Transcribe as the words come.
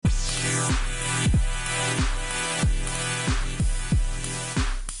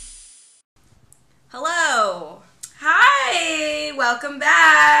welcome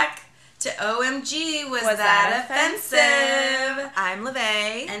back to OMG. Was that offensive? I'm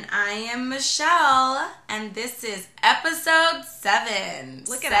Lavey. And I am Michelle. And this is episode 7.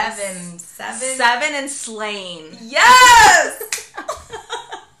 Look at us. 7 and slain. Yes!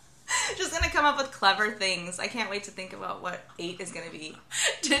 Just going to come up with clever things. I can't wait to think about what 8 is going to be.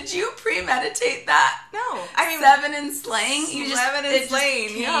 Did you premeditate that? No. I mean, 7 and slaying? 7 and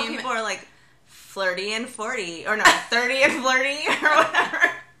slaying. You know how people are like flirty and 40. Or no, 30 and flirty or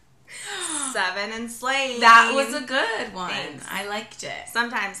whatever. 7 and slaying. That was a good one. Thanks. I liked it.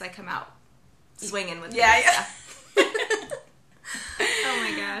 Sometimes I come out swinging with yeah. Oh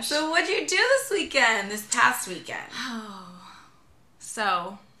my gosh. So what'd you do this past weekend?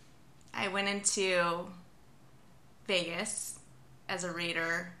 So, I went into Vegas as a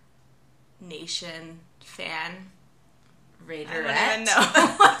Raider Nation fan. Raiderette? I don't even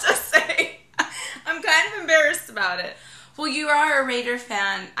know what to say. I'm kind of embarrassed about it. Well, you are a Raider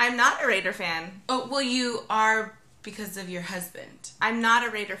fan. I'm not a Raider fan. Oh, well, you are because of your husband. I'm not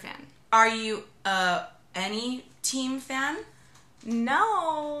a Raider fan. Are you any team fan?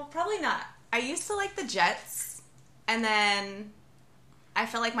 No, probably not. I used to like the Jets, and then I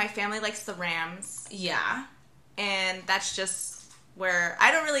feel like my family likes the Rams. Yeah. And that's just where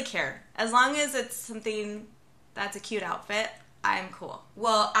I don't really care. As long as it's something that's a cute outfit, I'm cool.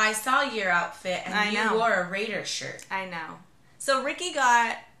 Well, I saw your outfit, and you wore a Raider shirt. I know. So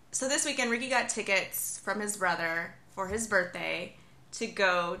this weekend, Ricky got tickets from his brother for his birthday to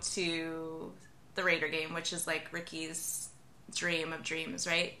go to the Raider game, which is like Ricky's dream of dreams,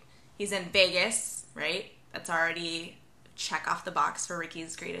 right? He's in Vegas, right? That's already check off the box for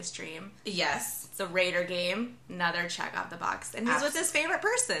Ricky's greatest dream. Yes. It's a Raider game, another check off the box. And he's with his favorite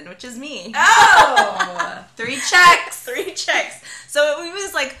person, which is me. Oh! 3 checks. 3 checks. So he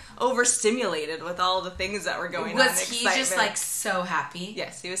was like overstimulated with all the things that were going on. Was he just like so happy?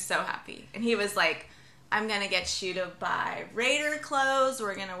 Yes, he was so happy. And he was like, I'm going to get you to buy Raider clothes.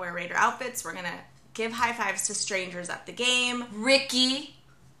 We're going to wear Raider outfits. We're going to give high fives to strangers at the game. Ricky.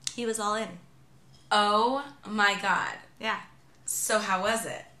 He was all in. Oh my God. Yeah. So how was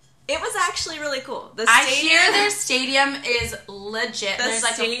it? It was actually really cool. I hear their stadium is legit. There's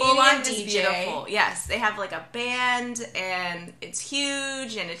like a full-on DJ. Beautiful. Yes, they have like a band, and it's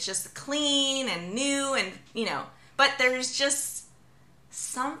huge, and it's just clean and new, and but there's just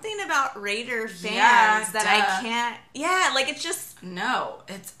something about Raider fans that I can't. Yeah, like it's just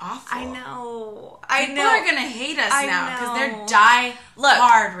it's awful. I know. People are gonna hate us now because they're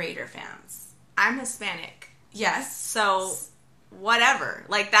die-hard Raider fans. I'm Hispanic. Yes. So, whatever.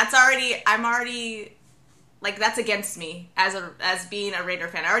 Like, I'm already, like, that's against me as being a Raider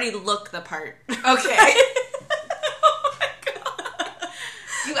fan. I already look the part. Okay. Oh my God.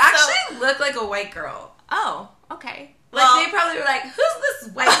 You actually look like a white girl. Oh, okay. Like, they probably were like, who's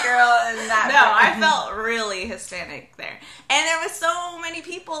this white girl in that? No, I felt really Hispanic there. And there was so many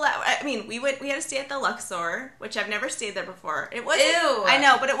people we had to stay at the Luxor, which I've never stayed there before. It wasn't. Ew. I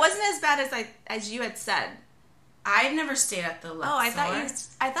know, but it wasn't as bad as you had said. I've never stayed at the Luxor. Oh,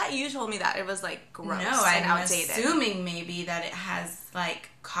 I thought you told me that it was like gross and I'm outdated. Assuming maybe that it has like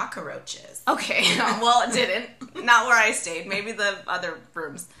cockroaches. Okay, well it didn't. Not where I stayed. Maybe the other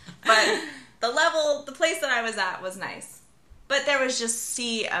rooms, but the place that I was at was nice. But there was just a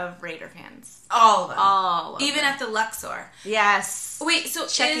sea of Raider fans. All of them. All of them. Even at the Luxor. Yes. Wait, so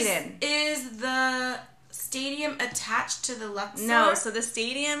is the stadium attached to the Luxor? No,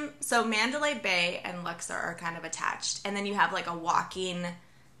 so Mandalay Bay and Luxor are kind of attached. And then you have like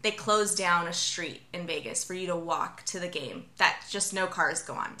they closed down a street in Vegas for you to walk to the game that just no cars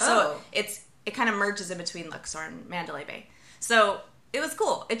go on. So it kind of merges in between Luxor and Mandalay Bay. So it was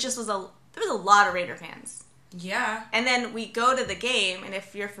cool. It just there was a lot of Raider fans. Yeah. And then we go to the game, and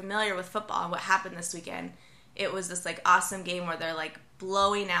if you're familiar with football and what happened this weekend, it was this like awesome game where they're like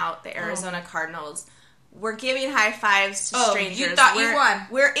blowing out the Arizona Cardinals. We're giving high fives to strangers. You thought you won.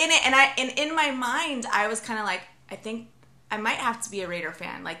 We're in it, and in my mind, I was kind of like, I think I might have to be a Raider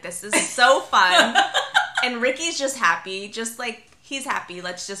fan. Like, this is so fun. And Ricky's just happy. Just like, he's happy.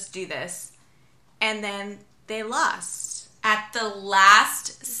 Let's just do this. And then they lost. At the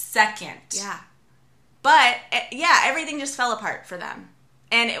last second. Yeah. But, everything just fell apart for them.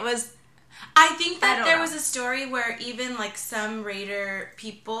 And it was... I think that there was a story where even like some Raider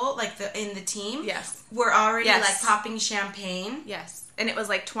people, like in the team, were already like popping champagne. Yes. And it was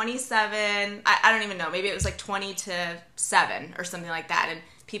like 27, I don't even know, maybe it was like 20-7 or something like that. And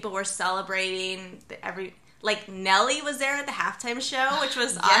people were celebrating like Nelly was there at the halftime show, which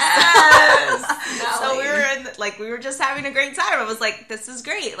was awesome. So we were just having a great time. I was like, this is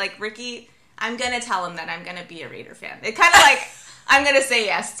great. Like Ricky, I'm going to tell him that I'm going to be a Raider fan. It kind of like... I'm going to say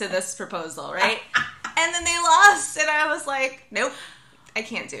yes to this proposal, right? And then they lost, and I was like, nope, I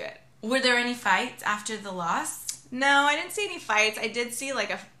can't do it. Were there any fights after the loss? No, I didn't see any fights. I did see,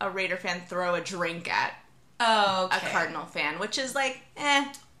 like, a Raider fan throw a drink at a Cardinal fan, which is like,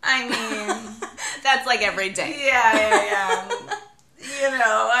 I mean, that's like every day. Yeah.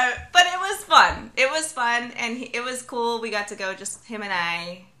 But it was fun. It was fun, and it was cool. We got to go, just him and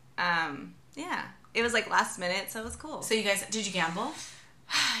I. Yeah. It was like last minute, so it was cool. So you guys, did you gamble?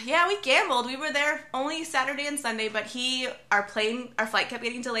 Yeah, we gambled. We were there only Saturday and Sunday, but our flight kept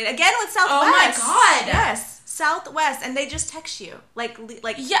getting delayed. Again with Southwest. Oh my God. Yes. Southwest, and they just text you.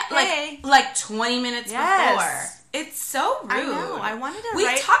 Hey. Like 20 minutes before. It's so rude. I know. I wanted to write a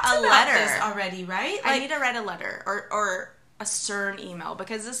letter. We talked about this already, right? I need to write a letter or a stern email,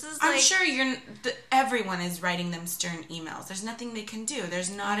 because this is I'm sure everyone is writing them stern emails. There's nothing they can do. There's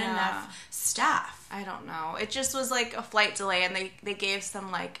not enough staff. I don't know. It just was like a flight delay, and they gave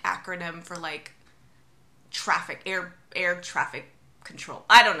some like acronym for like air traffic control.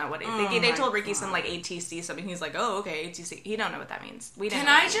 I don't know what they told Ricky some like ATC something. He's like, oh, okay, ATC. He don't know what that means. Can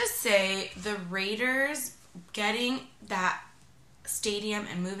I just say, the Raiders getting that stadium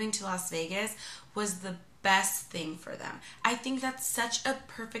and moving to Las Vegas was the best thing for them. I think that's such a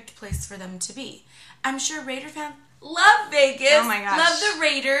perfect place for them to be. I'm sure Raider fans love Vegas. Oh my gosh. Love the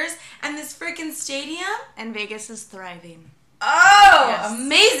Raiders and this freaking stadium. And Vegas is thriving. Oh, yes.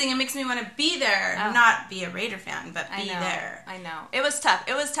 Amazing. It makes me want to be there. Oh. Not be a Raider fan, but be there. I know. It was tough.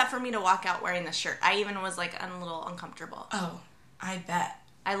 It was tough for me to walk out wearing the shirt. I even was like a little uncomfortable. Oh, I bet.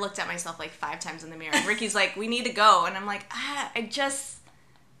 I looked at myself like 5 times in the mirror. Ricky's like, we need to go. And I'm like,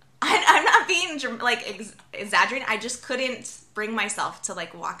 I'm not being like exaggerating. I just couldn't bring myself to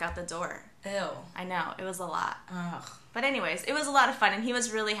like walk out the door. Ew. I know. It was a lot. Ugh. But anyways, it was a lot of fun, and he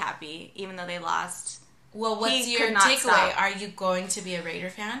was really happy, even though they lost. Well, what's your takeaway? Are you going to be a Raider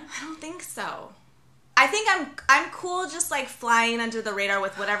fan? I don't think so. I think I'm cool just like flying under the radar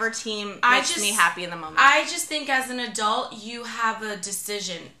with whatever team makes me happy in the moment. I just think as an adult, you have a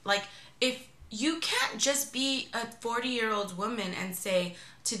decision. Like, if you can't just be a 40-year-old woman and say,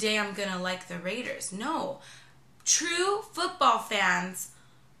 today I'm going to like the Raiders. No. True football fans,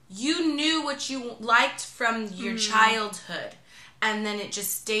 you knew what you liked from your childhood, and then it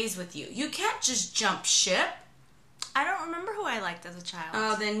just stays with you. You can't just jump ship. I don't remember who I liked as a child.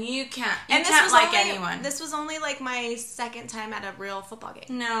 Oh, then you can't. You can't like anyone. This was only like my second time at a real football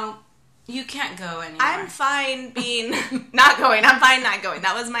game. No, you can't go anymore. I'm fine being not going. I'm fine not going.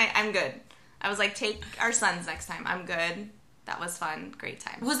 I'm good. I was like, take our sons next time. I'm good. That was fun. Great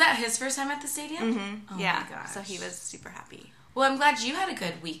time. Was that his first time at the stadium? Mm-hmm. Oh yeah. My gosh. So he was super happy. Well, I'm glad you had a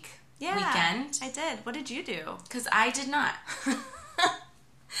good weekend. I did. What did you do? Because I did not.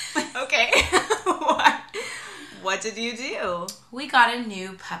 Okay. What did you do? We got a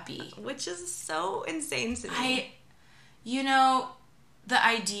new puppy. Which is so insane to me. The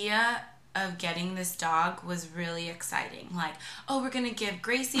idea of getting this dog was really exciting. Like, oh, we're going to give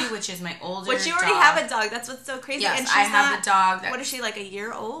Gracie, which is my older dog. Which you already have a dog. That's what's so crazy. Yes, and I have a dog. What is she, like a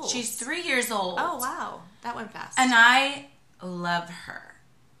year old? She's 3 years old. Oh, wow. That went fast. And I love her.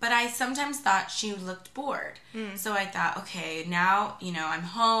 But I sometimes thought she looked bored. So I thought, okay, now, I'm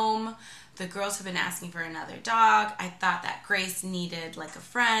home. The girls have been asking for another dog. I thought that Grace needed, like, a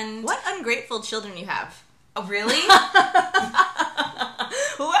friend. What ungrateful children you have. Oh, really?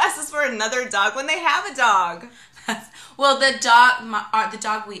 Who asks for another dog when they have a dog? Well, the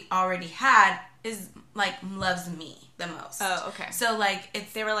dog we already had is, like, loves me the most. Oh, okay. So,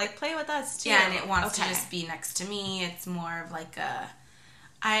 like, they were like, play with us, too. Yeah, and it wants to just be next to me. It's more of, like,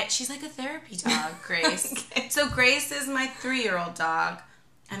 she's like a therapy dog, Grace. Okay. So Grace is my 3-year-old dog,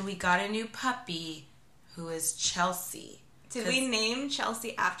 and we got a new puppy who is Chelsea. Did we name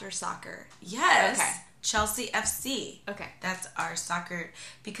Chelsea after soccer? Yes. Okay. Chelsea FC. Okay. That's our soccer,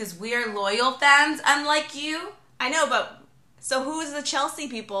 because we are loyal fans, unlike you. I know, but so who is the Chelsea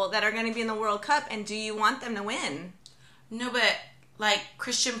people that are going to be in the World Cup, and do you want them to win? No, but like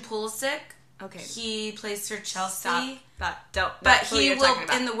Christian Pulisic. Okay. He plays for Chelsea. Stop. But he will,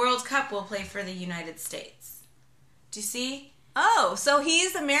 in the World Cup, will play for the United States. Do you see? Oh, so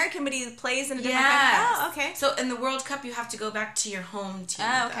he's American, but he plays in a different country. Oh, okay. So in the World Cup, you have to go back to your home team.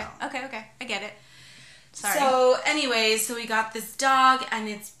 Oh, okay. Though. Okay. I get it. Sorry. So, anyways, we got this dog, and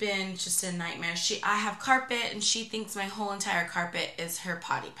it's been just a nightmare. I have carpet, and she thinks my whole entire carpet is her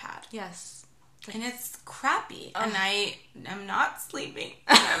potty pad. Yes. And it's crappy, and I am not sleeping,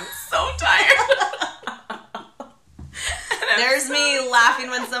 and I'm so tired. There's me laughing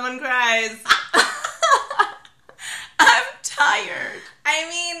when someone cries. I'm tired. I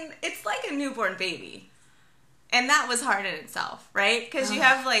mean, it's like a newborn baby. And that was hard in itself, right? Because you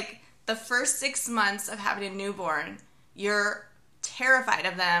have, like, the first 6 months of having a newborn, you're terrified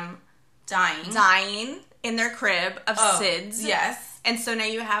of them dying in their crib of SIDS. Yes. And so now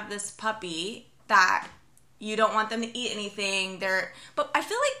you have this puppy that you don't want them to eat anything. But I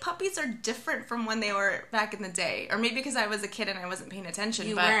feel like puppies are different from when they were back in the day. Or maybe because I was a kid and I wasn't paying attention.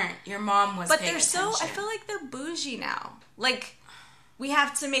 You weren't. Your mom was paying attention. But I feel like they're bougie now. Like, we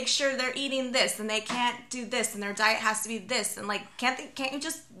have to make sure they're eating this and they can't do this and their diet has to be this. And, like, can't you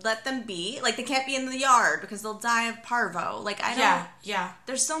just let them be? Like, they can't be in the yard because they'll die of parvo. Like, I don't... Yeah.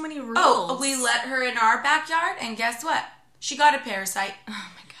 There's so many rules. Oh, we let her in our backyard and guess what? She got a parasite.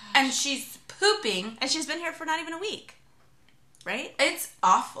 Oh, my gosh. And she's pooping. And she's been here for not even a week. Right? It's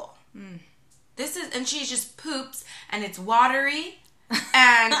awful. And she just poops and it's watery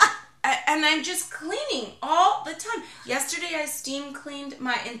and and I'm just cleaning all the time. Yesterday I steam cleaned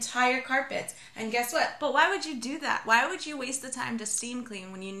my entire carpets and guess what? But why would you do that? Why would you waste the time to steam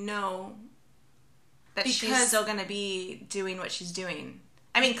clean when you know that she's still going to be doing what she's doing?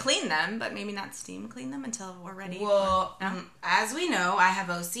 I mean, clean them, but maybe not steam clean them until we're ready. Well, as we know, I have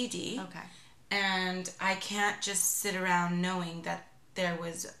OCD. Okay. And I can't just sit around knowing that there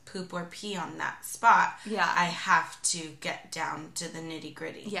was poop or pee on that spot. Yeah. I have to get down to the nitty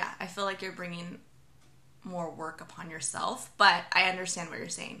gritty. Yeah, I feel like you're bringing more work upon yourself, but I understand what you're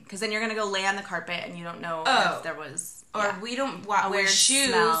saying. Because then you're going to go lay on the carpet and you don't know if there was... Or we don't wear shoes.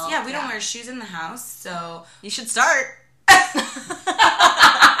 Smell. Yeah, we don't wear shoes in the house, so... You should start. Because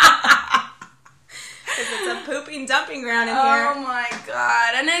it's a pooping dumping ground in here. Oh my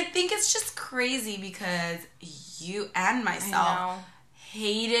god. And I think it's just crazy because you and myself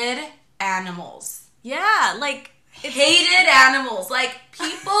hated animals. Yeah, like... Hated animals. Like,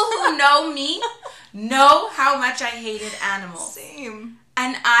 people who know me know how much I hated animals. Same.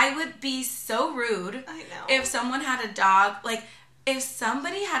 And I would be so rude. I know. If someone had a dog, like, if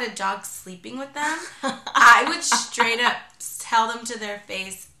somebody had a dog sleeping with them, I would straight up tell them to their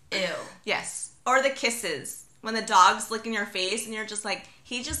face, ew. Yes. Or the kisses. When the dog's licking your face and you're just like,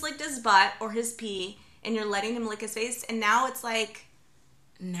 he just licked his butt or his pee and you're letting him lick his face and now it's like...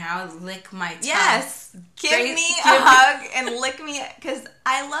 Now lick my tongue. Yes. Give me a hug and lick me because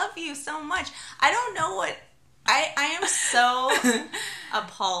I love you so much. I don't know what... I am so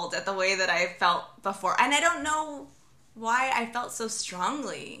appalled at the way that I felt before. And I don't know why I felt so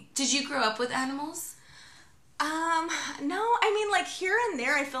strongly. Did you grow up with animals? No. I mean, like, here and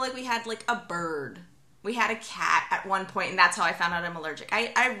there, I feel like we had, like, a bird. We had a cat at one point, and that's how I found out I'm allergic.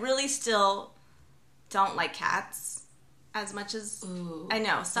 I really still don't like cats as much as... Ooh. I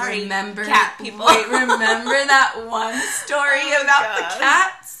know. Sorry, remember, cat people. Wait, remember that one story about the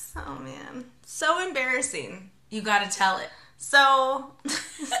cats? Oh, man. So embarrassing. You gotta tell it. So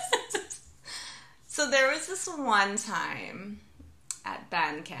there was this one time at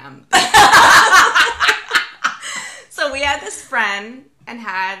band camp. So we had this friend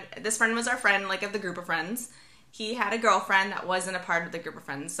this friend was our friend, like, of the group of friends. He had a girlfriend that wasn't a part of the group of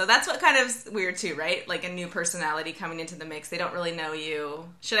friends. So that's what kind of weird too, right? Like a new personality coming into the mix. They don't really know you.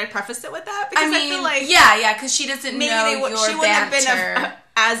 Should I preface it with that? Because I feel like yeah, because she doesn't know your she wouldn't have banter. been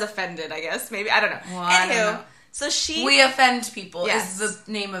as offended, I guess. Maybe. I don't know. Well, Anywho, I don't know. So We Offend People Yes. is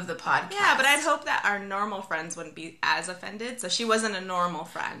the name of the podcast. Yeah, but I'd hope that our normal friends wouldn't be as offended. So she wasn't a normal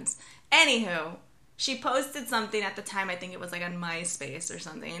friend. Anywho, she posted something at the time, I think it was like on MySpace or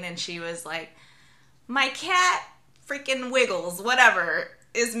something, and she was like, my cat freaking Wiggles, whatever,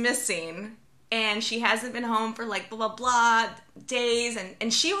 is missing, and she hasn't been home for like blah, blah, blah days,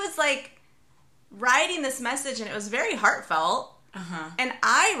 and she was like writing this message, and it was very heartfelt, and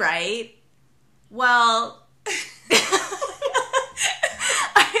I write, well...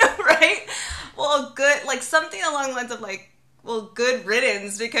 right? Well, good, like something along the lines of like, well, good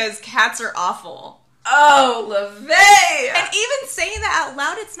riddance because cats are awful. Oh, Lavey! And even saying that out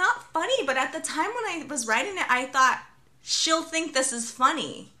loud, it's not funny, but at the time when I was writing it, I thought, she'll think this is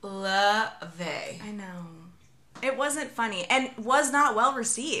funny. Lavey. I know. It wasn't funny and was not well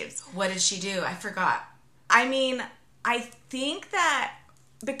received. What did she do? I forgot. I mean, I think that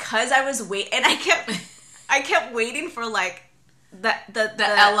because I was and I kept waiting for like the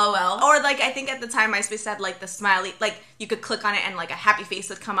LOL, or like I think at the time MySpace had like the smiley, like you could click on it and like a happy face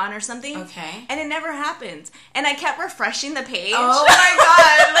would come on or something. Okay, and it never happened. And I kept refreshing the page. Oh my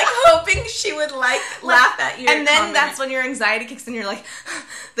god! Like hoping she would laugh at you. And then comment. That's when your anxiety kicks in. You're like,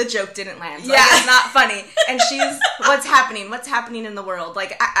 the joke didn't land. Yeah, like, it's not funny. And she's what's happening? What's happening in the world?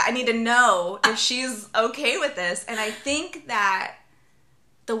 Like I need to know if she's okay with this. And I think that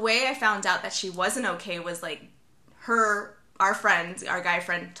the way I found out that she wasn't okay was like our guy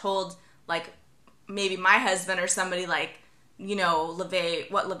friend told like maybe my husband or somebody like, you know,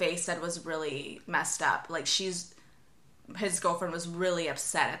 what Lavey said was really messed up. Like his girlfriend was really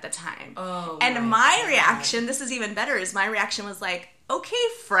upset at the time. Oh, and my reaction, this is even better, is my reaction was like, okay,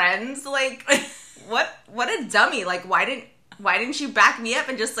 friends, like, what a dummy. Like, why didn't you back me up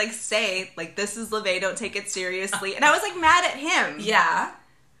and just, like, say, like, this is Lavey, don't take it seriously. And I was, like, mad at him. Yeah.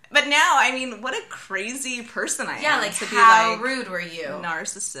 But now, I mean, what a crazy person I am. Yeah, like, to how be, like, rude were you?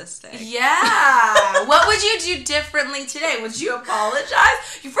 Narcissistic. Yeah. What would you do differently today? Would you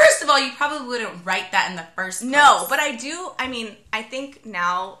apologize? First of all, you probably wouldn't write that in the first place. No, but I think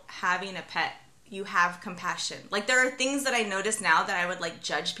now having a pet, you have compassion. Like, there are things that I notice now that I would, like,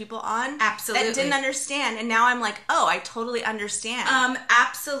 judge people on. Absolutely. That didn't understand. And now I'm like, oh, I totally understand.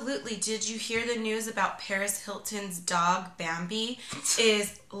 Absolutely. Did you hear the news about Paris Hilton's dog, Bambi,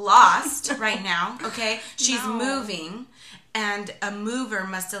 is lost right now, okay? She's moving, and a mover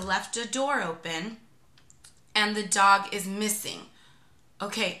must have left a door open, and the dog is missing.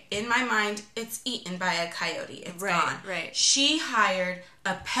 Okay, in my mind, it's eaten by a coyote. It's gone. Right. She hired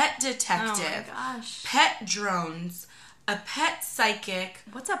a pet detective, oh my gosh, pet drones, a pet psychic.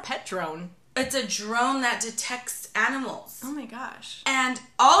 What's a pet drone? It's a drone that detects animals. Oh my gosh. And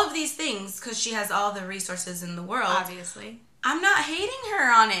all of these things, because she has all the resources in the world. Obviously. I'm not hating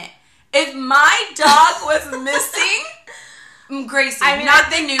her on it. If my dog was missing, Gracie,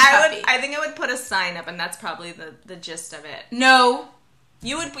 not the new puppy. I think I would put a sign up, and that's probably the gist of it. No.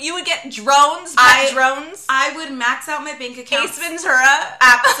 You would get drones, pet drones. I would max out my bank account. Ace Ventura.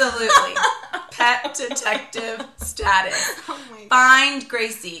 Absolutely. Pet detective status. Oh my God. Find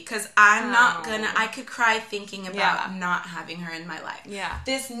Gracie, because I'm not gonna, I could cry thinking about not having her in my life. Yeah.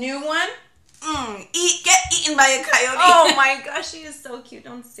 This new one, get eaten by a coyote. Oh my gosh, she is so cute.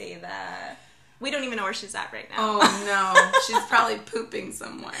 Don't say that. We don't even know where she's at right now. Oh no. She's probably pooping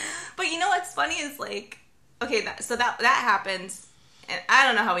somewhere. But you know what's funny is like, okay, so that happens. And I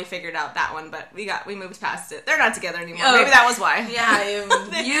don't know how we figured out that one, but we moved past it. They're not together anymore. Oh. Maybe that was why. Yeah, you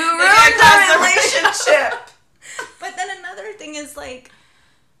ruined the relationship. But then another thing is like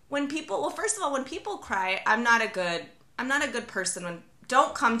when people, first of all, when people cry, I'm not a good person.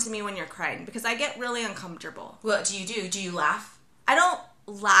 Don't come to me when you're crying because I get really uncomfortable. What do you do? Do you laugh? I don't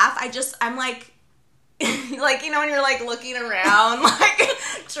laugh. I'm like, like, you know, when you're like looking around, like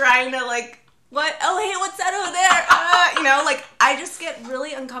trying to like, what? Oh, hey, what's that over there? You know, like, I just get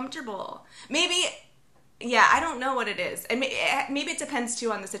really uncomfortable. Maybe, yeah, I don't know what it is. And maybe it depends,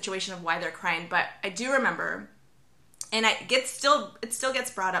 too, on the situation of why they're crying. But I do remember, and it still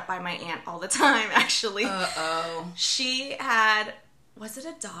gets brought up by my aunt all the time, actually. Uh-oh. She had, was it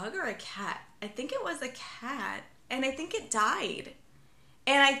a dog or a cat? I think it was a cat. And I think it died.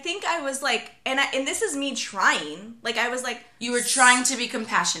 And I think I was like, and this is me trying. Like, I was like... You were trying to be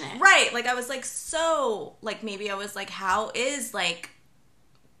compassionate. Right. Like, I was like, so... Like, maybe I was like, how is, like...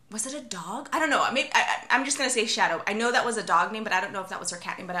 Was it a dog? I don't know. Maybe I'm just going to say Shadow. I know that was a dog name, but I don't know if that was her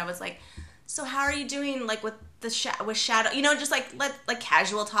cat name. But I was like, so how are you doing, like, with Shadow? You know, just, like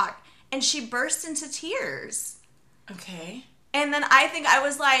casual talk. And she burst into tears. Okay. And then I think I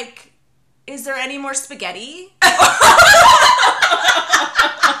was like, is there any more spaghetti?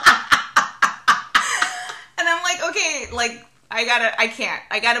 And I'm like, okay, like,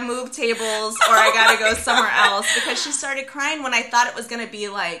 I gotta move tables or I gotta go somewhere else because she started crying when I thought it was gonna be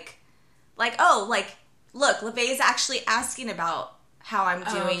like, oh, like, look, Lavey's actually asking about how I'm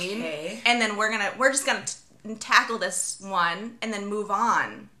doing. Okay. And then we're just gonna tackle this one and then move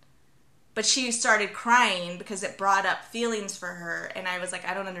on. But she started crying because it brought up feelings for her and I was like,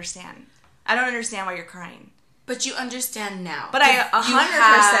 I don't understand why you're crying. But you understand now. But I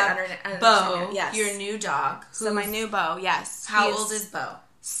 100% understand. Bo, yes. Your new dog. So my new Bo, yes. How old is Bo?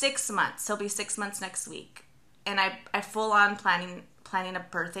 6 months. He'll be 6 months next week. And I full on planning a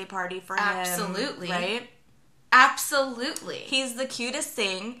birthday party for him. Absolutely. Right? Absolutely. He's the cutest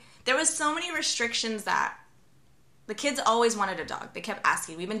thing. There was so many restrictions that the kids always wanted a dog. They kept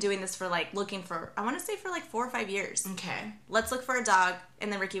asking. We've been doing this for looking for, I want to say for 4 or 5 years. Okay. Let's look for a dog.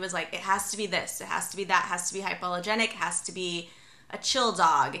 And then Ricky was like, it has to be this. It has to be that. It has to be hypoallergenic. It has to be a chill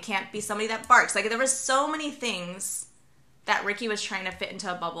dog. It can't be somebody that barks. Like, there was so many things that Ricky was trying to fit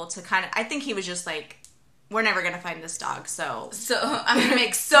into a bubble to kind of, I think he was just like, we're never going to find this dog. So I'm going to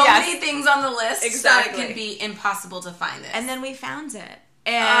make so many things on the list exactly. so it can be impossible to find this. And then we found it.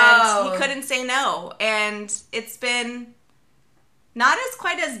 And he couldn't say no. And it's been not as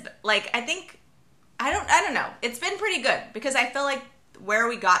quite as, like, I think, I don't know. It's been pretty good because I feel like where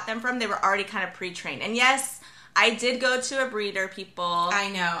we got them from, they were already kind of pre-trained. And yes, I did go to a breeder, people. I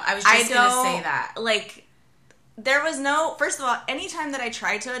know. I was just going to say that. Like, there was no, first of all, anytime that I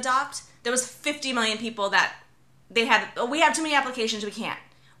tried to adopt, there was 50 million people that we have too many applications, we can't.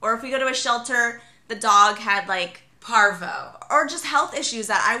 Or if we go to a shelter, the dog had like parvo or just health issues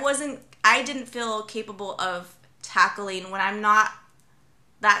that I didn't feel capable of tackling when I'm not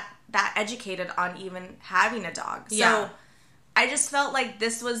that educated on even having a dog. So I just felt like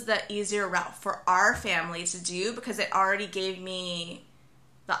this was the easier route for our family to do because it already gave me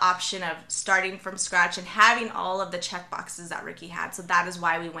the option of starting from scratch and having all of the check boxes that Ricky had. So that is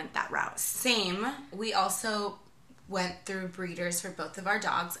why we went that route. Same. We also went through breeders for both of our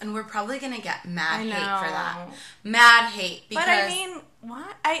dogs, and we're probably going to get mad hate for that. Mad hate. Because, but I mean,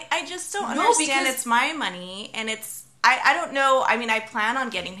 what? I just don't understand. It's my money, and it's... I don't know. I mean, I plan on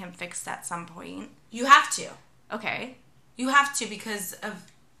getting him fixed at some point. You have to. Okay. You have to because of,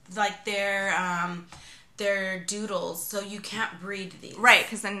 like, their doodles, so you can't breed these. Right,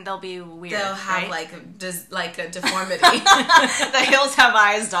 because then they'll be weird. They'll have, right? like a deformity. The hills have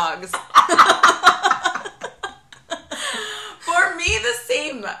eyes dogs. For me, the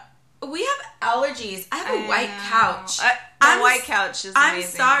same. We have allergies. I have a white couch. The white couch is amazing. I'm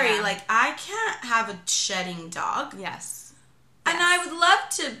sorry. Yeah. Like, I can't have a shedding dog. Yes. And I would love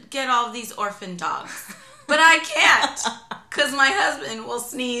to get all of these orphan dogs. But I can't. Because my husband will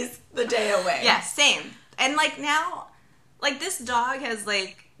sneeze the day away. Yeah, same. And, like, now, like, this dog has,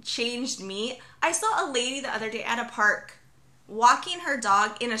 like, changed me. I saw a lady the other day at a park walking her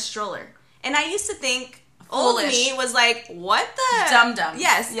dog in a stroller. And I used to think... Old me was like, what the? Dum-dum.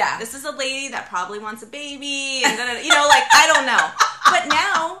 Yes. Yeah. This is a lady that probably wants a baby. And you know, like, I don't know. But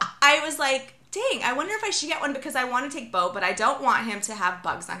now, I was like, dang, I wonder if I should get one because I want to take Bo, but I don't want him to have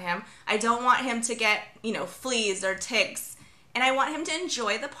bugs on him. I don't want him to get, you know, fleas or ticks. And I want him to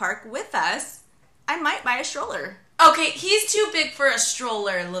enjoy the park with us. I might buy a stroller. Okay, he's too big for a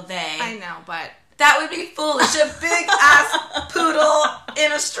stroller, Lavey. I know, but... That would be foolish. A big-ass poodle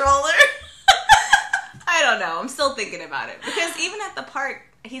in a stroller. I don't know. I'm still thinking about it. Because even at the park,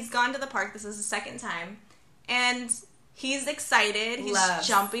 he's gone to the park. This is the second time. And he's excited. He's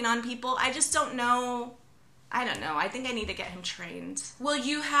jumping on people. I just don't know. I don't know. I think I need to get him trained. Well,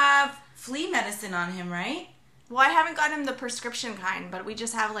 you have flea medicine on him, right? Well, I haven't got him the prescription kind, but we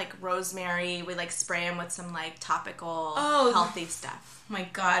just have, like, rosemary. We, like, spray him with some, like, topical healthy stuff. Oh, my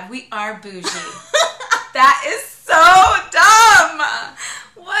God. We are bougie. That is so dumb.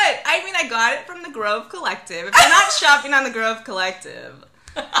 What? I mean, I got it from the Grove Collective. If you're not shopping on the Grove Collective,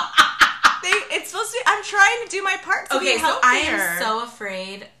 it's supposed to be, I'm trying to do my part to be healthier. So I am so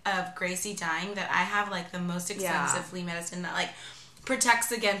afraid of Gracie dying that I have, like, the most expensive flea medicine that, like,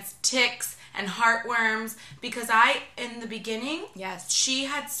 protects against ticks and heartworms because in the beginning, she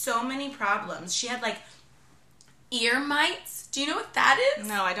had so many problems. She had, like, ear mites. Do you know what that is?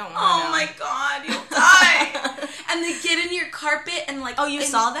 No, I don't want to know. Oh my God, you'll die. And they get in your carpet and, like... Oh, you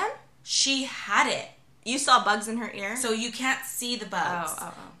saw them? She had it. You saw bugs in her ear? So you can't see the bugs.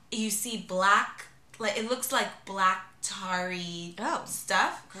 You see black, like, it looks like black tarry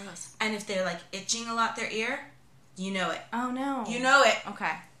stuff. Gross. And if they're, like, itching a lot their ear, you know it. Oh, no. You know it.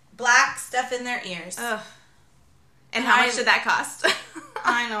 Okay. Black stuff in their ears. Ugh. And how much did that cost?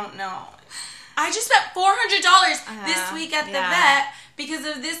 I don't know. I just spent $400 this week at the vet because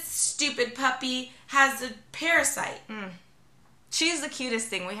of this stupid puppy has a parasite. She's the cutest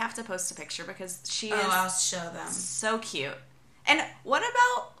thing. We have to post a picture because she is... I'll show them. So cute. And what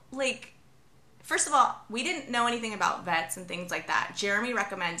about, like... First of all, we didn't know anything about vets and things like that. Jeremy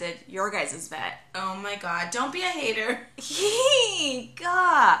recommended your guys' vet. Oh my God. Don't be a hater.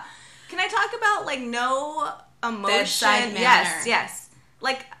 God. Can I talk about, like, no emotion? Bedside manner. Yes.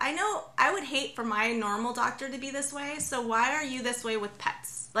 Like, I know I would hate for my normal doctor to be this way, so why are you this way with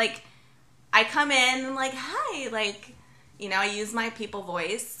pets? Like, I come in and, like, hi, like, you know, I use my people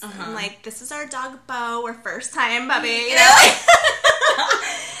voice. I'm like, this is our dog, Bo. We're first time, puppy. You know?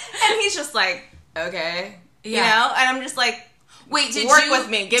 And he's just like, okay. You know? And I'm just like, wait, work with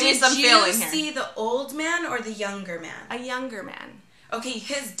me. Give me some feeling here. Did you see the old man or the younger man? A younger man. Okay,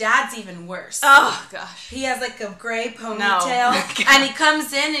 his dad's even worse. Oh, gosh. He has, like, a gray ponytail, and he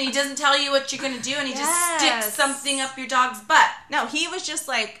comes in, and he doesn't tell you what you're going to do, and he just sticks something up your dog's butt. No, he was just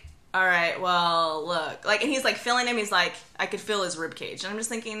like, all right, well, look. Like, and he's, like, feeling him. He's like, I could feel his rib cage. And I'm just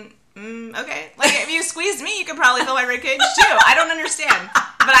thinking, okay. Like, if you squeezed me, you could probably feel my rib cage, too. I don't understand.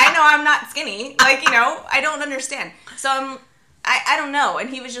 But I know I'm not skinny. Like, you know, I don't understand. So I don't know. And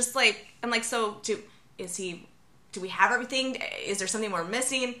he was just like, I'm like, so, do we have everything? Is there something we're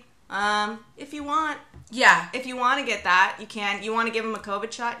missing? If you want. Yeah. If you want to get that, you can. You want to give him a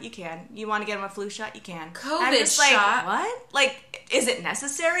COVID shot, you can. You want to get him a flu shot, you can. COVID shot? What? Like, is it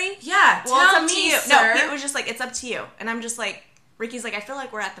necessary? Yeah, well, tell it's up me, to you. sir. No, it was just like, it's up to you. And I'm just like, Ricky's like, I feel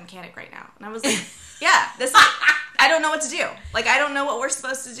like we're at the mechanic right now. And I was like, yeah, this is, I don't know what to do. Like, I don't know what we're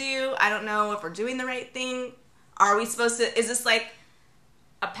supposed to do. I don't know if we're doing the right thing. Are we supposed to, is this like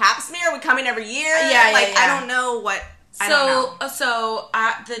a pap smear? Are we coming every year? Yeah, like, yeah. I don't know what, I don't know. So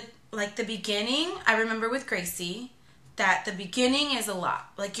at the beginning, I remember with Gracie that the beginning is a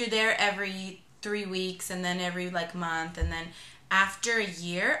lot. Like, you're there every 3 weeks and then every, like, month. And then after a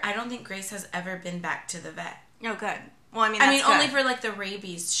year, I don't think Grace has ever been back to the vet. Oh, good. Well, I mean, only for, like, the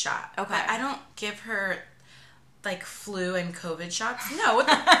rabies shot. Okay. But I don't give her, like, flu and COVID shots. No.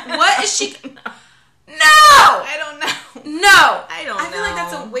 What is she... No! I don't know. No! I don't know. I feel like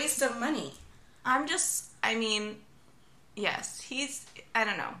that's a waste of money. Yes, I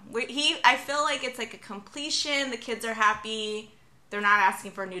don't know. I feel like it's like a completion. The kids are happy. They're not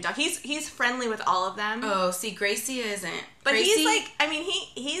asking for a new dog. He's friendly with all of them. Oh, see, Gracie isn't. But Gracie, he's like, I mean,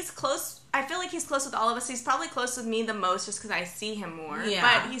 he's close. I feel like he's close with all of us. He's probably close with me the most just because I see him more.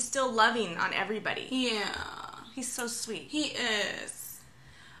 Yeah. But he's still loving on everybody. Yeah. He's so sweet. He is.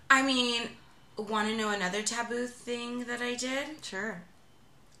 I mean, want to know another taboo thing that I did? Sure.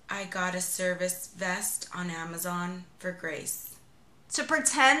 I got a service vest on Amazon for Grace. To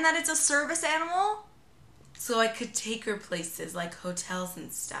pretend that it's a service animal? So I could take her places like hotels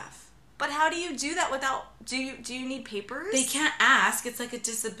and stuff. But how do you do that without... Do you need papers? They can't ask. It's like a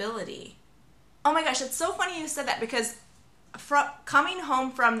disability. Oh my gosh, it's so funny you said that because coming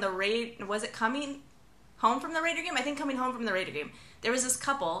home from the Raider... Was it coming home from the Raider game? I think coming home from the Raider game. There was this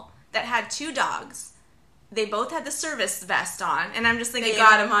couple that had 2 dogs. They both had the service vest on. And I'm just thinking... They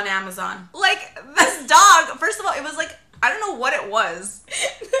got him on Amazon. Like, this dog... First of all, it was like... I don't know what it was.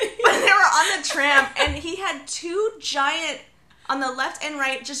 But they were on the tram. And he had 2 giant... On the left and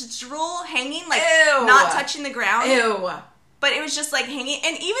right, just drool hanging, like, Ew. not touching the ground. Ew. But it was just, like, hanging.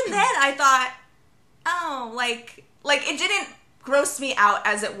 And even then, I thought, oh, like, it didn't gross me out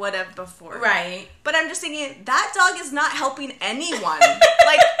as it would have before. Right. But I'm just thinking, that dog is not helping anyone.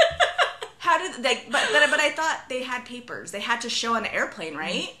 Like, how did they... But I thought they had papers. They had to show on the airplane,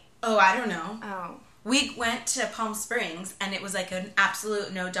 right? Oh, I don't know. Oh. We went to Palm Springs, and it was like an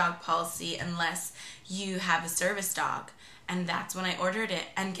absolute no-dog policy unless you have a service dog. And that's when I ordered it.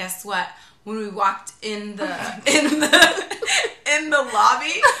 And guess what? When we walked in the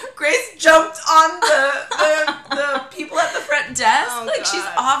lobby, Grace jumped on the people at the front desk. Oh, like, God. she's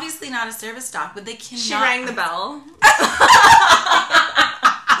obviously not a service dog, but they cannot. She rang the bell.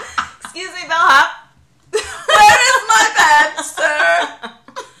 Excuse me, bellhop. Where is my bed, sir?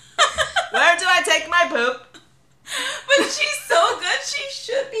 Where do I take my poop? But she's so good. She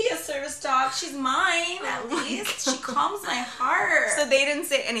should be a service dog. She's mine, at least. She calms my heart. So they didn't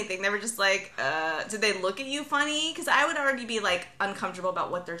say anything. They were just like, did they look at you funny? Because I would already be, like, uncomfortable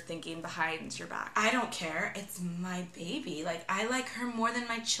about what they're thinking behind your back. I don't care. It's my baby. Like, I like her more than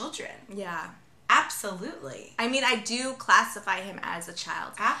my children. Yeah. Absolutely. I mean, I do classify him as a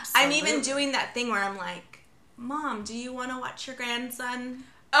child. Absolutely. I'm even doing that thing where I'm like, Mom, do you want to watch your grandson?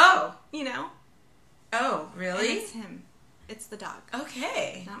 Oh. You know? Oh, really? And it's him. It's the dog.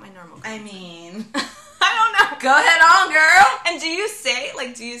 Okay. Not my normal I grandson. mean... I don't know. Go ahead on, girl. And do you say,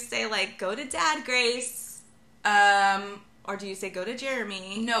 go to Dad, Grace? Or do you say, go to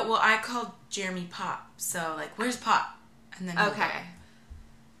Jeremy? No, well, I called Jeremy Pop. So, like, where's Pop? And then he'll Okay. go.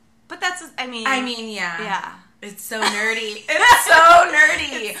 But that's, yeah. Yeah. It's so nerdy. It's so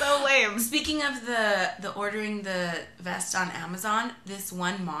nerdy. It's so lame. Speaking of the ordering the vest on Amazon, this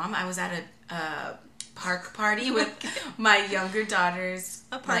one mom, I was at a park party with my younger daughters.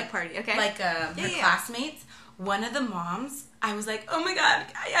 A park party, okay. Like her classmates. One of the moms, I was like, oh my God,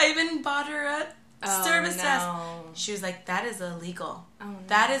 I even bought her a service vest. She was like, that is illegal. Oh, no.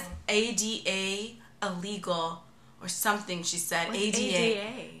 That is ADA illegal. Or something, she said. What's ADA.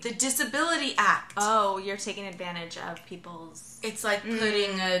 ADA? The Disability Act. Oh, you're taking advantage of people's... It's like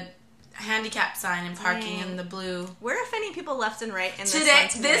putting a handicap sign and parking in the blue. We're offending people left and right in this one today.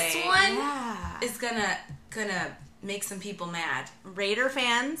 This one yeah. is gonna make some people mad. Raider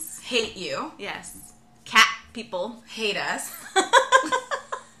fans. Hate you. Yes. Cat people. Hate us.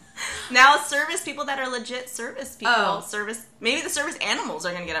 Now service people that are legit service people. Oh. Maybe the service animals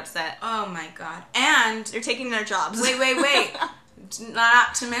are going to get upset. Oh my God. And... They're taking their jobs. Wait.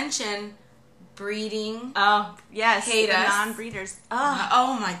 Not to mention breeding. Oh, yes. Hate us. Non-breeders.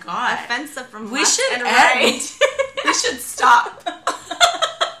 Oh my God. Offensive from We left should and end. right. We should stop.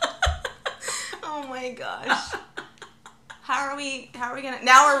 Oh my gosh. How are we gonna...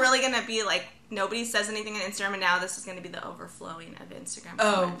 Now we're really gonna be like nobody says anything on Instagram, and now this is going to be the overflowing of Instagram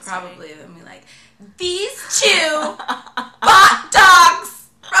Oh, comments, probably. right? They'll be like, these two bought dogs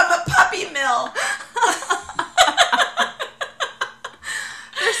from a puppy mill.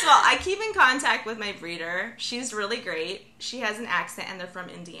 First of all, I keep in contact with my breeder. She's really great. She has an accent, and they're from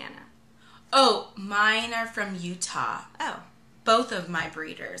Indiana. Oh, mine are from Utah. Oh. Both of my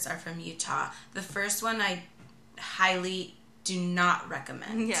breeders are from Utah. The first one I highly do not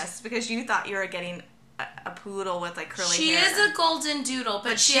recommend. Yes, because you thought you were getting a poodle with like curly she hair. She is a golden doodle,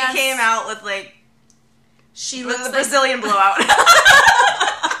 but she came out with like she with looks the like Brazilian blowout.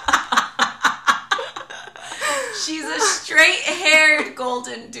 She's a straight-haired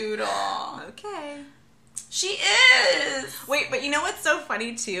golden doodle. Okay. She is. Wait, but you know what's so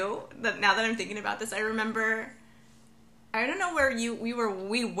funny too? That now that I'm thinking about this, I remember. I don't know where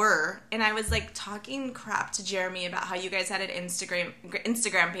we were, and I was like talking crap to Jeremy about how you guys had an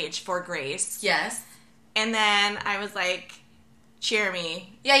Instagram page for Grace. Yes. And then I was like,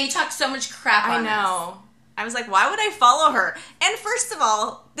 Jeremy. Yeah, you talked so much crap on I know. us. I was like, why would I follow her? And first of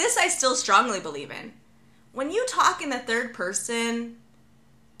all, this I still strongly believe in. When you talk in the third person,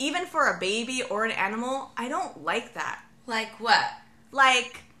 even for a baby or an animal, I don't like that. Like what?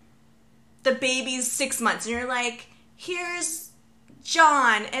 Like the baby's 6 months, and you're like, here's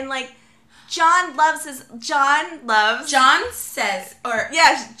John, and like John says, or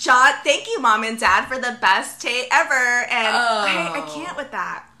yes, John, thank you mom and dad for the best day ever, and I can't with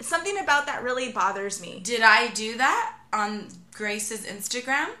that. Something about that really bothers me. Did I do that on Grace's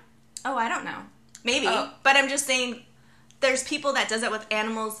Instagram? Oh, I don't know. Maybe, but I'm just saying there's people that does it with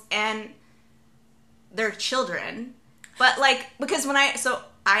animals and their children, but like, because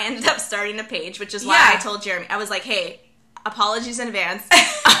I ended up starting a page, which is why I told Jeremy. I was like, hey, apologies in advance.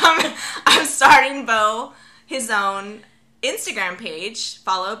 I'm starting Bo his own Instagram page.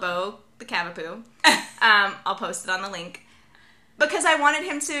 Follow Bo the Cavapoo. I'll post it on the link. Because I wanted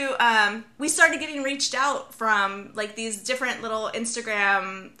him to, we started getting reached out from like these different little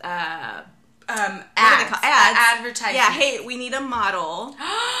Instagram advertising. Yeah, hey, we need a model.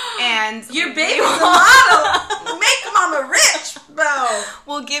 And your baby's a model. Make mama rich, Bo.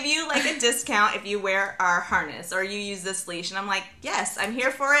 We'll give you like a discount if you wear our harness or you use this leash. And I'm like, yes, I'm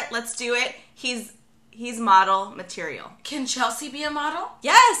here for it. Let's do it. He's model material. Can Chelsea be a model?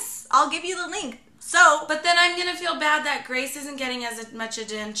 Yes, I'll give you the link. So, but then I'm gonna feel bad that Grace isn't getting as much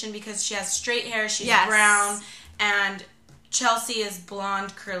attention because she has straight hair. She's brown, and Chelsea is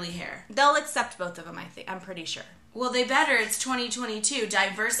blonde, curly hair. They'll accept both of them, I think. I'm pretty sure. Well, they better. It's 2022.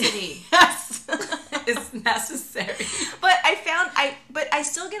 Diversity yes. is necessary. But I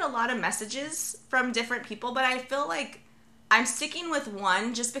still get a lot of messages from different people, but I feel like I'm sticking with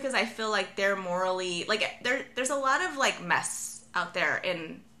one just because I feel like they're morally, like, there's a lot of, like, mess out there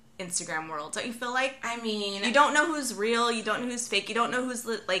in Instagram world. Don't you feel like? I mean, you don't know who's real, you don't know who's fake, you don't know who's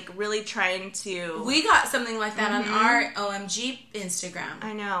like really trying to. We got something like that on our OMG Instagram.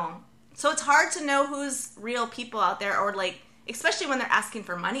 I know. So it's hard to know who's real people out there, or like, especially when they're asking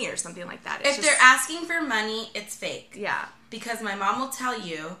for money or something like that. If they're asking for money, it's fake. Yeah. Because my mom will tell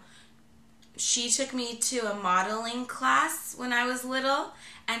you, she took me to a modeling class when I was little,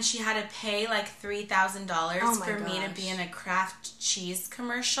 and she had to pay like $3,000 for me to be in a Kraft cheese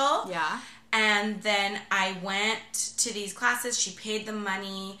commercial. Yeah. And then I went to these classes. She paid the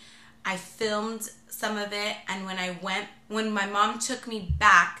money. I filmed some of it. And when my mom took me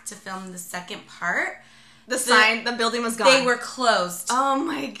back to film the second part, the building was gone. They were closed. Oh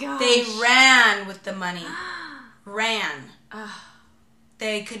my gosh. They ran with the money. Ran.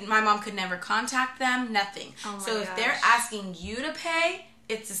 My mom could never contact them, nothing. Oh my so if they're asking you to pay,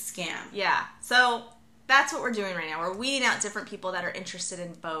 it's a scam. Yeah. So that's what we're doing right now. We're weeding out different people that are interested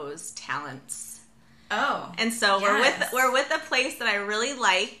in Bo's talents. Oh. And so we're with a place that I really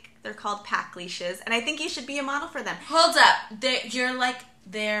like. They're called Pack Leashes, and I think you should be a model for them. Hold up. You're like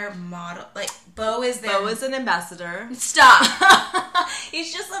their model. Like Bo is an ambassador. Stop.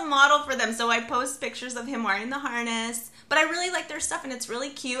 He's just a model for them. So I post pictures of him wearing the harness. But I really like their stuff, and it's really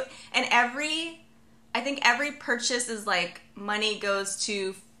cute. And I think every purchase is like money goes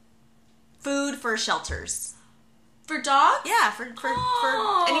to food for shelters. For dogs? Yeah, for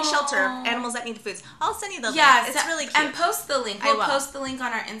any shelter, animals that need foods. I'll send you the link. It's really cute. And post the link. We'll post the link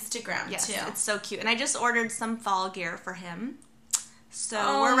on our Instagram, yes, too. It's so cute. And I just ordered some fall gear for him.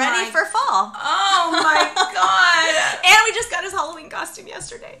 So we're ready for fall. Oh, my God. And we just got his Halloween costume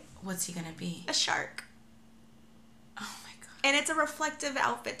yesterday. What's he going to be? A shark. Oh, my God. And it's a reflective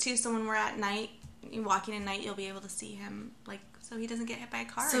outfit, too. So when we're at night, walking at night, you'll be able to see him, like, so he doesn't get hit by a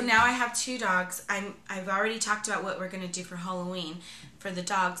car. So now I have 2 dogs. I've already talked about what we're going to do for Halloween for the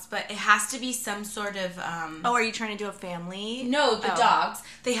dogs, but it has to be some sort of... are you trying to do a family? No, the dogs.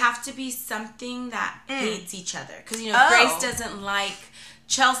 They have to be something that hates each other. Because, Grace doesn't like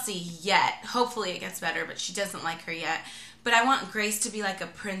Chelsea yet. Hopefully it gets better, but she doesn't like her yet. But I want Grace to be like a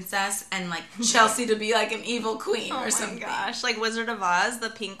princess and like Chelsea to be like an evil queen or something. Oh my gosh. Like Wizard of Oz, the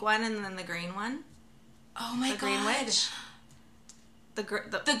pink one and then the green one. Oh my god. The green witch. The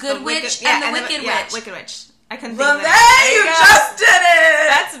good witch and the wicked witch. Yeah, wicked witch. I couldn't think Well, of it. there you just did it!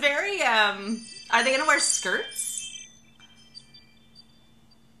 That's very, are they going to wear skirts?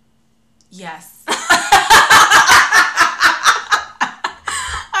 Yes.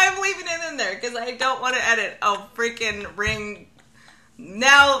 I'm leaving it in there because I don't want to edit a freaking Ring.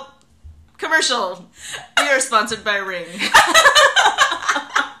 Now, commercial. We are sponsored by Ring.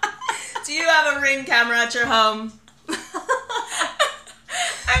 Do you have a Ring camera at your home?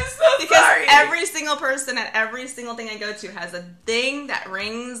 I'm so sorry. Every single person at every single thing I go to has a thing that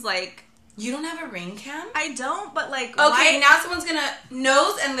rings like... You don't have a Ring cam? I don't, but like... Okay, now someone's gonna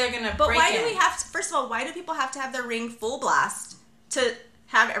knows and they're gonna But break why in. do we have to... First of all, why do people have to have their Ring full blast to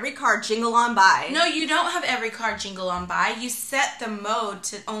have every car jingle on by? No, you don't have every car jingle on by. You set the mode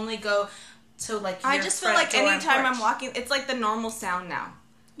to only go to like your I just feel like front door anytime and I'm porch. walking, it's like the normal sound now.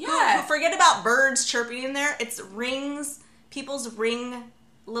 Yeah. Forget about birds chirping in there. It's rings, people's ring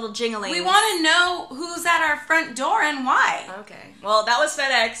little jingling. We want to know who's at our front door and why. Okay. Well, that was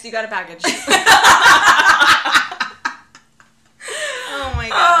FedEx. You got a package. Oh my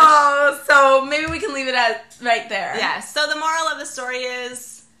gosh. Oh, so maybe we can leave it at right there. Yeah. So the moral of the story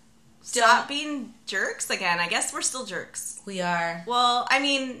is stop being jerks again. I guess we're still jerks. We are. Well, I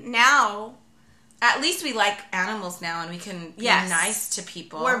mean, now... At least we like animals now and we can be nice to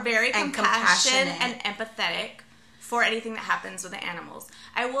people. We're very compassionate and empathetic for anything that happens with the animals.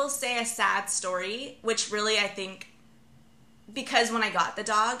 I will say a sad story, which really I think, because when I got the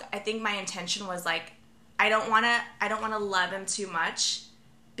dog, I think my intention was like, I don't want to love him too much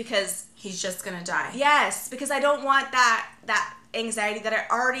because he's just going to die. Yes, because I don't want that anxiety that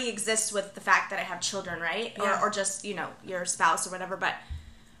already exists with the fact that I have children, right? Yeah. Or just, your spouse or whatever, but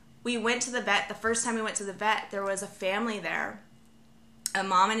we went to the vet. The first time we went to the vet, there was a family there, a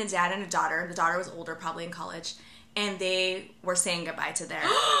mom and a dad and a daughter. The daughter was older, probably in college, and they were saying goodbye to their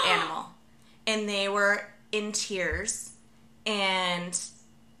animal. And they were in tears, and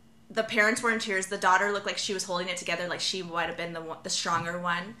the parents were in tears. The daughter looked like she was holding it together, like she might have been the stronger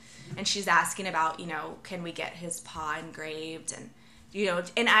one. And she's asking about, can we get his paw engraved? And,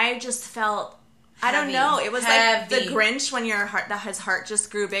 and I just felt... I don't know. It was like the Grinch when his heart just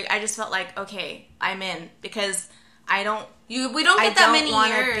grew big. I just felt like, okay, I'm in because we don't get that many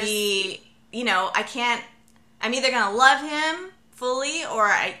years. Be, I can't. I'm either gonna love him fully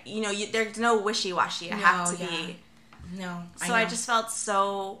or there's no wishy-washy. I have to be. No. So I just felt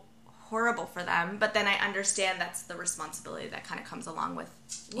so horrible for them, but then I understand that's the responsibility that kind of comes along with.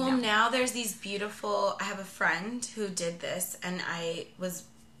 Now there's these beautiful. I have a friend who did this, and I was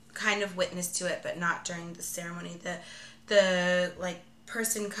kind of witness to it, but not during the ceremony. The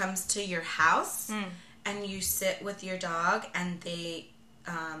person comes to your house and you sit with your dog and they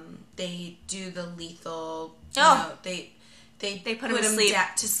do the lethal they put him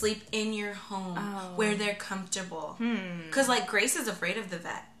to sleep in your home where they're comfortable. Because Grace is afraid of the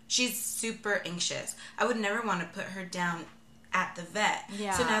vet. She's super anxious. I would never want to put her down at the vet.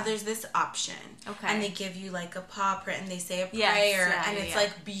 Yeah. So now there's this option. Okay. And they give you a paw print and they say a prayer and it's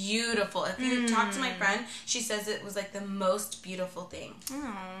beautiful. If you talk to my friend, she says it was the most beautiful thing.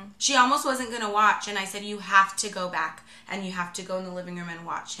 She almost wasn't going to watch and I said, you have to go back and you have to go in the living room and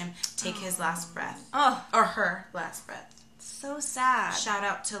watch him take his last breath. Or her last breath. So sad. Shout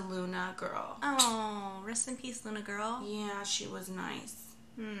out to Luna girl. Oh, rest in peace, Luna girl. Yeah, she was nice.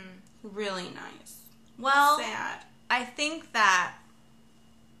 Really nice. Well, sad. I think that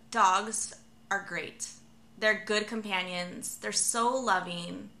dogs are great. They're good companions. They're so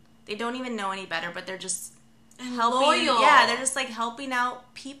loving. They don't even know any better, but they're just helping. Loyal. Yeah, they're just helping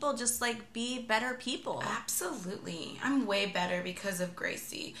out people, just be better people. Absolutely. I'm way better because of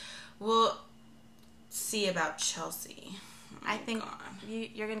Gracie. We'll see about Chelsea. I think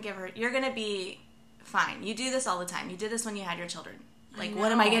you're gonna be fine. You do this all the time. You did this when you had your children.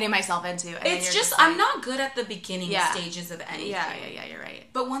 What am I getting myself into? And it's just I'm not good at the beginning stages of anything. Yeah, you're right.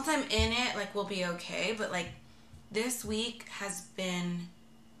 But once I'm in it, we'll be okay. But, this week has been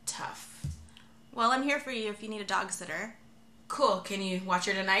tough. Well, I'm here for you if you need a dog sitter. Cool. Can you watch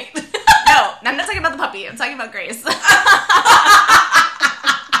her tonight? No, I'm not talking about the puppy. I'm talking about Grace.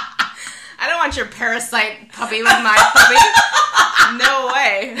 I don't want your parasite puppy with my puppy. No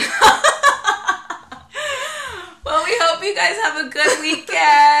way. Well, we hope you guys have a good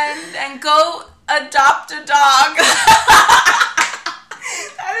weekend and go adopt a dog.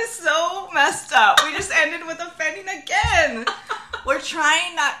 That is so messed up. We just ended with offending again. We're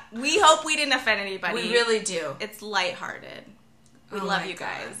trying not... We hope we didn't offend anybody. We really do. It's lighthearted. We love you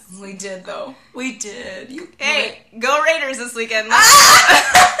guys. We did, though. We did. Hey, go Raiders this weekend.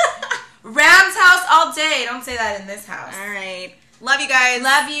 Rams house all day. Don't say that in this house. All right. Love you guys.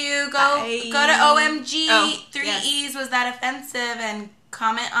 Love you. Bye. Go to OMG. Oh, 3 yes. E's. Was that offensive? And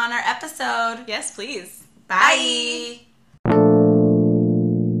comment on our episode. Yes, please. Bye.